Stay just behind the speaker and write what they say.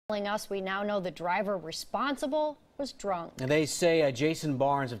Telling us we now know the driver responsible was drunk. And they say Jason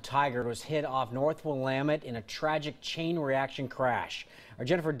Barnes of Tigard was hit off North Willamette in a tragic chain reaction crash. Our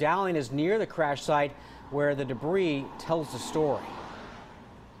Jennifer Dowling is near the crash site where the debris tells the story.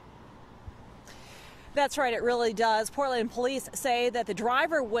 That's right, it really does. Portland police say that the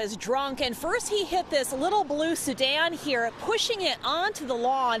driver was drunk, and first he hit this little blue sedan here, pushing it onto the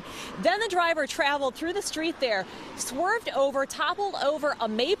lawn. Then the driver traveled through the street there, swerved over, toppled over a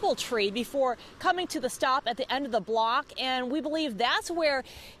maple tree before coming to the stop at the end of the block. And we believe that's where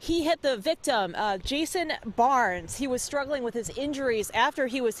he hit the victim, Jason Barnes. He was struggling with his injuries after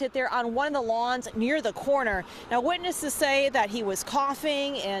he was hit there on one of the lawns near the corner. Now, witnesses say that he was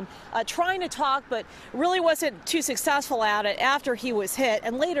coughing and trying to talk, but really wasn't too successful at it after he was hit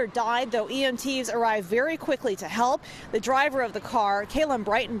and later died, though EMTs arrived very quickly to help. The driver of the car, Caleb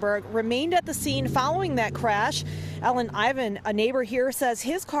Breitenberg, remained at the scene following that crash. Ellen Ivan, a neighbor here, says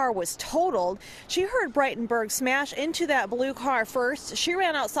his car was totaled. She heard Breitenberg smash into that blue car first. She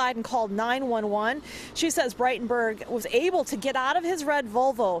ran outside and called 911. She says Breitenberg was able to get out of his red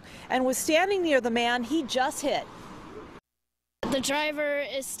Volvo and was standing near the man he just hit. The driver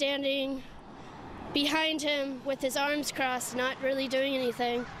is standing behind him with his arms crossed, not really doing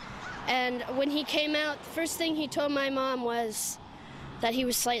anything. And when he came out, the first thing he told my mom was that he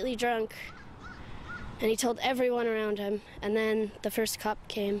was slightly drunk. And he told everyone around him. And then the first cop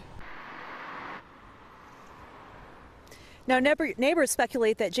came. Now, neighbors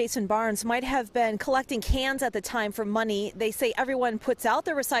speculate that Jason Barnes might have been collecting cans at the time for money. They say everyone puts out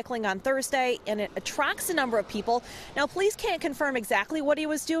their recycling on Thursday, and it attracts a number of people. Now, police can't confirm exactly what he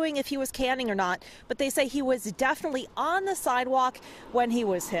was doing, if he was canning or not, but they say he was definitely on the sidewalk when he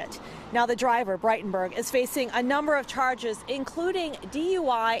was hit. Now, the driver, Breitenberg, is facing a number of charges, including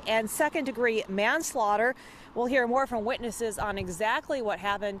DUI and second-degree manslaughter. We'll hear more from witnesses on exactly what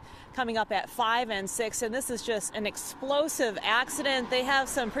happened coming up at 5 and 6. And this is just an explosive accident. They have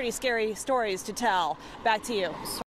some pretty scary stories to tell. Back to you.